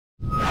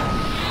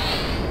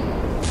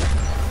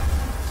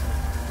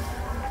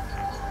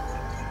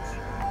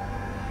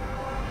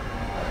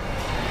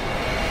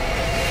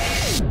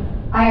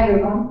Hi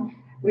everyone,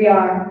 we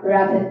are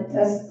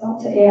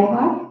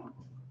RabbitDesk.ai.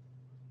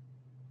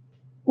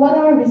 What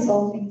are we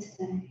solving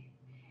today?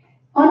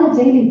 On a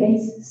daily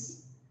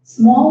basis,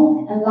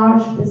 small and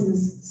large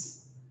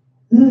businesses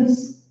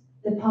lose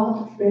the part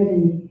of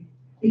revenue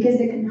because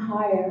they can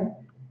hire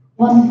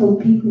wonderful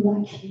people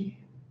like you.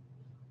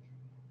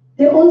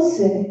 They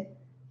also,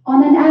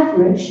 on an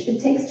average,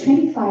 it takes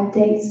 25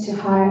 days to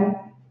hire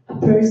a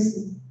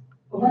person,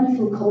 a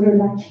wonderful coder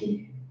like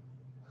you.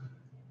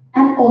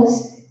 And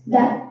also,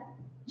 that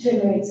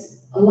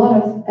generates a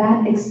lot of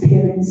bad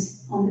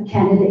experience on the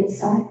candidate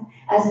side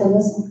as well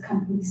as on the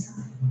company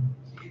side.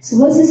 So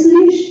what's the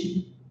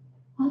solution?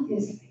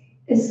 Obviously,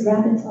 it's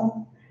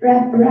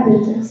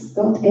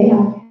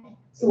RabbitDesk.ai.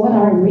 So what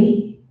are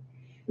we?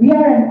 We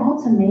are an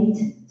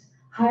automated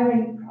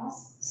hiring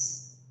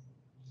process.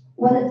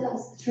 What it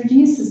does, it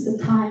reduces the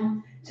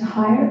time to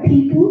hire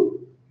people,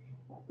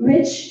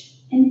 which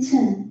in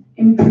turn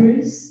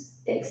improves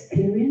the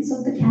experience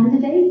of the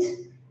candidate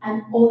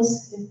and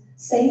also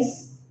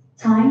saves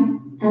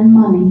time and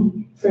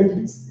money for the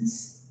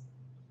business.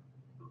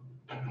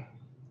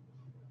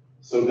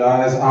 So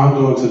guys, I'm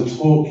going to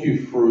talk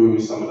you through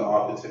some of the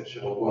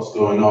architecture of what's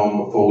going on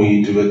before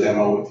we do a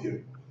demo with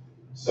you.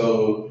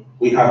 So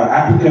we have an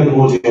applicant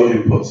audio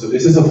input. So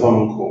this is a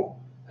phone call,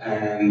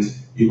 and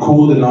you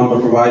call the number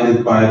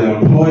provided by the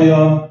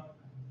employer,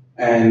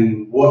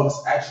 and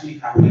what's actually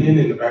happening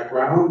in the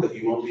background that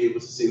you won't be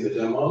able to see in the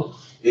demo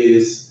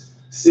is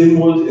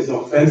Simwood is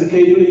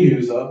authenticating the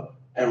user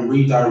and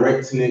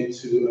redirecting it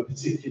to a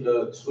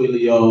particular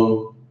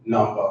Twilio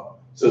number.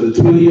 So the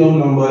Twilio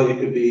number, it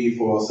could be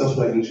for a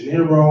software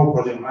engineer role,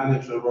 project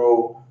manager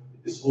role,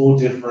 it's all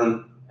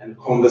different, and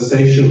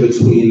conversation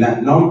between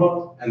that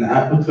number and the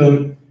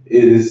applicant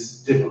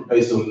is different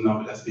based on the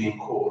number that's being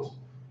called.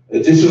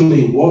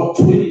 Additionally, what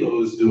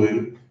Twilio is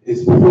doing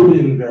is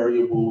pulling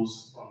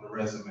variables from the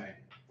resume.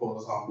 For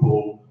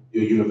example,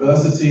 your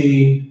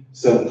university,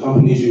 certain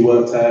companies you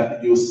worked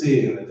at, you'll see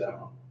it in the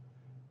demo.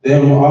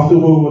 Then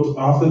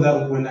after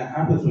that, when that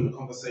happens, when the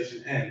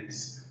conversation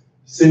ends,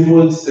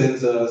 Simwood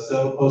sends a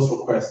server post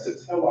request to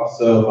tell our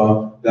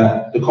server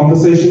that the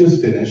conversation is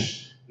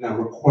finished, now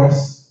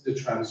request the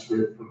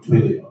transcript from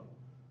Twilio.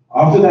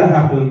 After that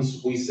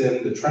happens, we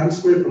send the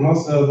transcript from our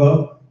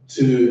server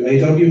to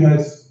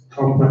AWS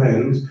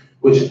Comprehend,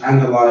 which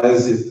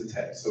analyzes the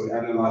text. So it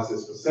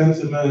analyzes for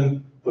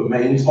sentiment, for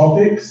main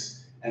topics,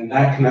 and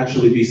that can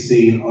actually be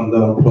seen on the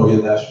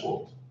employer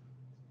dashboard.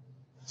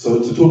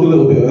 So to talk a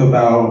little bit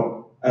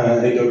about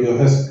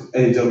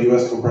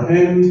AWS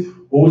Comprehend,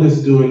 all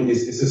it's doing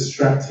is it's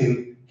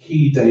extracting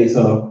key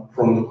data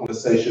from the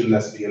conversation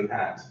that's being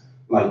had,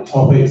 like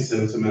topics,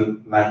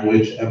 sentiment,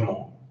 language, and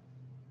more.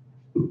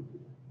 You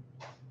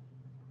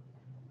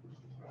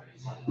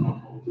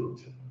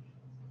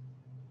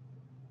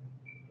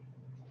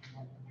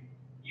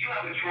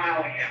have a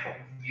trial account.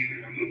 You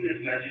can remove this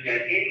message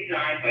at any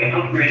time by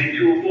upgrading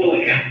to a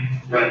full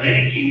account. Press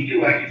any key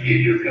to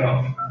execute your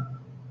code.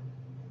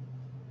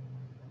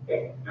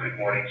 Good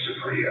morning,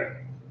 Supriya.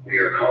 We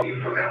are calling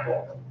you from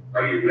Apple.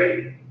 Are you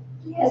ready?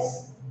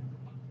 Yes.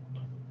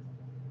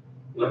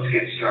 Let's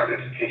get started.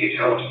 Can you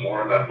tell us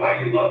more about why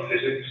you love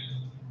physics?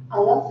 I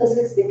love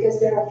physics because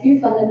there are a few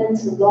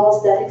fundamental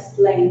laws that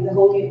explain the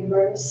whole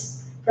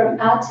universe, from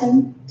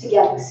atom to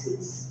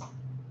galaxies.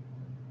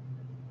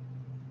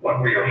 What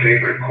were your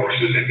favorite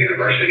courses at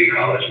University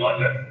College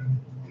London?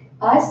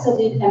 I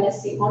studied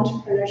MSc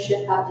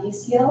Entrepreneurship at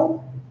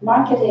UCL.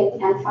 Marketing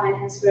and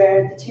finance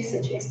were the two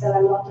subjects that I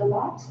loved a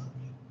lot.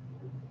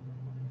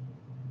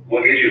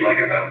 What did you like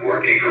about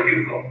working for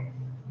Google?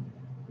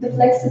 The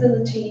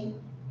flexibility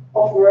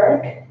of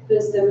work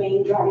was the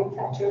main driving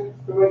factor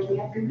for working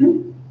at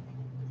Google.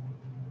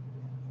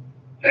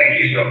 Thank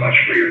you so much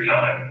for your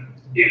time.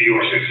 If you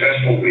are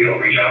successful, we'll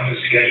reach out to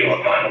schedule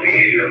a final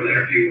behavioral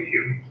interview with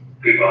you.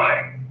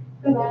 Goodbye.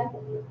 Goodbye.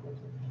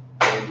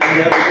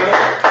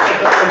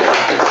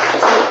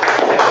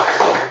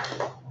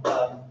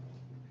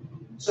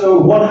 So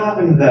what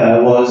happened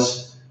there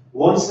was,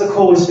 once the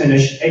call was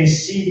finished, a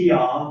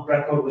CDR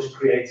record was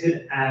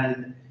created,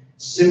 and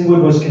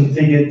Simwood was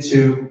configured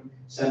to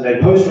send a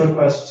post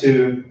request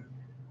to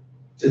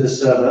the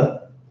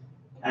server.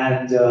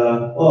 And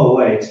oh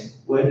wait,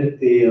 where did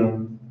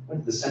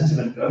the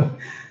sentiment go?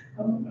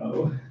 Oh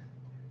no.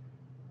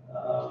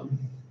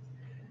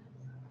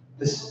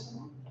 The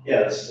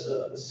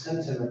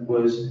sentiment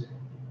was.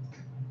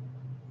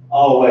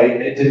 Oh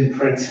wait, it didn't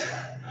print.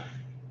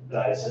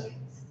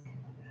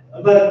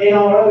 But in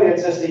our earlier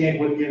testing, it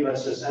would give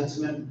us a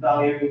sentiment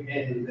value.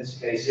 In this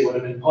case, it would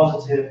have been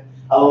positive,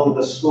 along with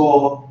the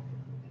score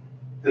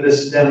for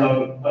this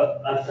demo,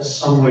 but for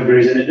some weird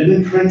reason, it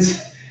didn't print.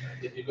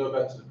 If you go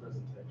back to the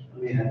presentation.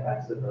 Let me head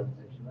back to the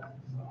presentation.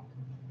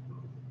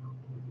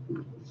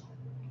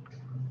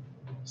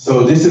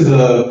 So this is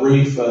a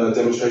brief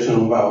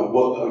demonstration about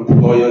what the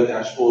employer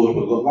dashboard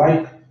would look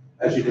like.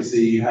 As you can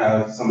see, you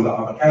have some of the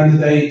other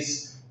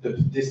candidates,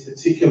 this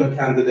particular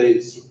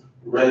candidate's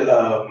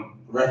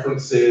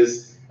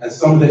references, and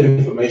some of the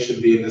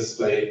information being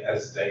displayed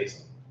as data.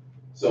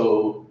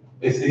 So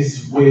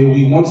it's where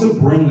we want to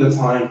bring the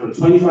time from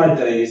 25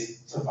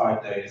 days to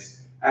 5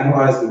 days,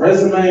 analyze the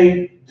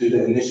resume, do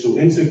the initial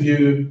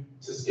interview,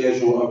 to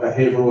schedule a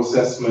behavioral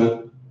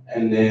assessment,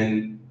 and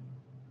then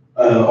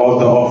or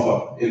the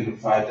offer in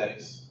 5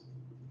 days.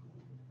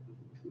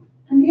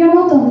 And we are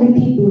not only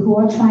people who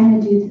are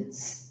trying to do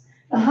this,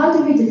 but how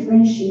do we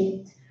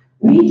differentiate?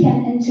 We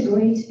can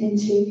integrate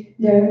into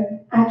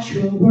their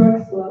actual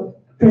workflow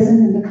present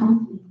in the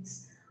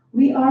companies.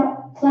 We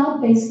are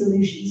cloud-based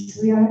solutions.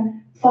 We are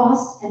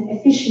fast and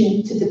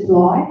efficient to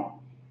deploy.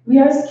 We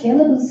are a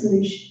scalable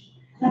solution.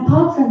 And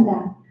apart from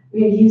that,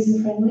 we are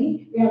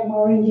user-friendly, we are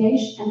more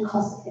engaged and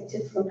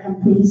cost-effective for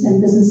companies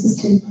and businesses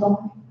to employ.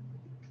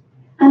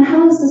 And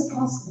how is this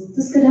possible?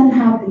 This couldn't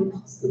have been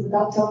possible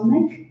without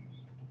Dominic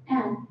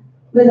and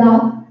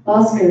without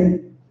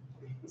Baskaran.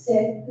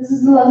 So this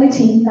is the lovely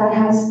team that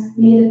has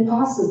made it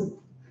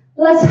possible.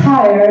 Let's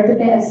hire the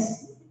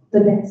best,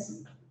 the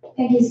best.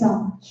 Thank you so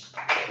much.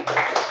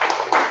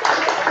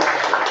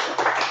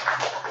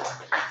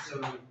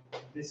 So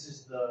this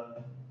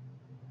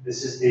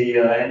is the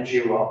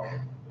ng-rock,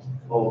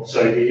 or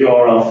sorry, the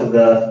URL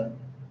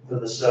for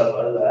the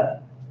server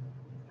there,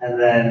 and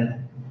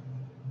then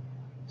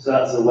so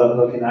that's the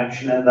webhook in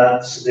action, and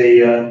that's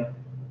the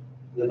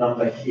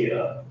number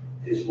here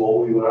is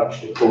what we were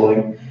actually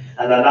calling,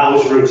 and then that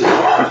was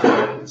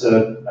routed.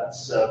 So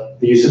that's the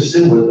use of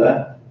Simwood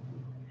there.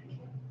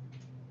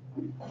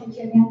 Thank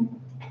you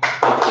again.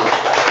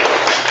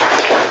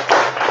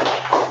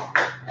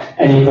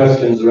 Any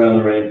questions around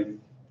the room?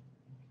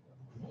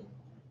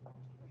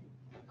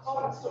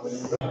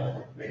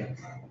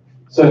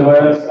 So if I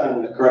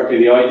understand correctly,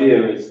 the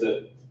idea is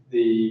that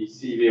the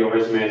CV or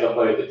resume is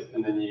uploaded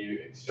and then you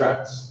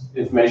extract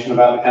information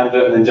about the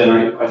candidate and then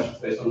generate the questions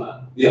based on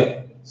that.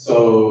 Yeah,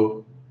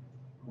 so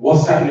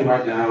what's happening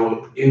right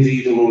now,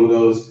 Indeed and all of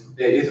those,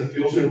 there is a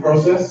filtering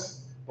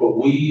process, but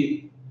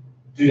we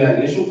do that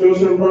initial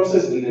filtering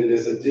process and then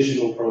there's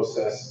additional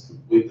process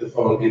with the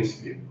phone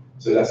interview.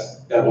 So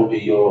that will be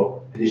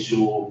your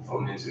initial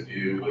phone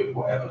interview with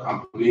whatever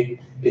company.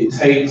 It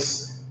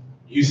takes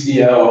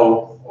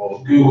UCL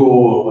or Google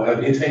or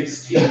whatever, it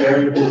takes key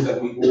variables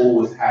that we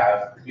always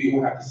have. We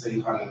all have the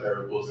same kind of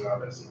variables in our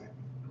resume.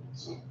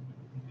 So.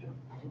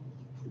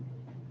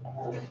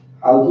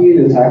 How do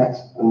you detect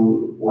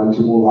when to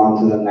move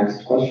on to the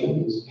next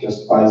question? Is it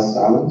just by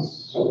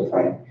silence? So if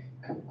I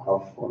can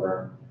cough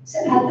or... So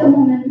at the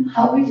moment,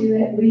 how we do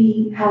it,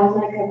 we have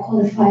like a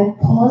qualified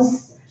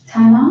pause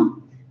timer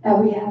that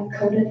we have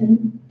coded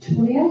in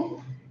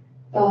Tutorial,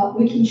 but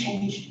we can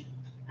change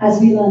as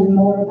we learn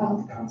more about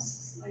the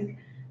process. Like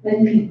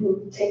when people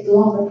take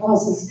longer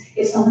pauses,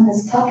 if someone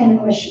is stuck in a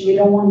question, we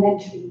don't want them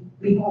to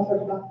be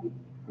bothered about it,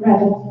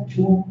 rather want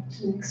to move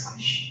to the next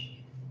question.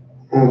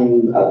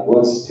 And at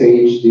what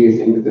stage do you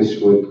think this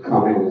would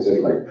come in? Is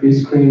it like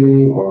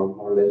pre-screening or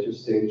more later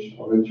stage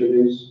of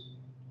interviews?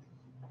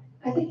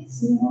 I think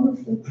it's more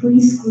of the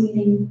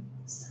pre-screening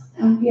stuff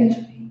that we are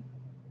doing.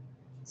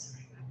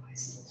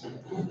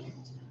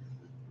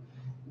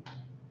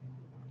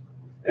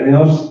 Anything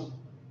else?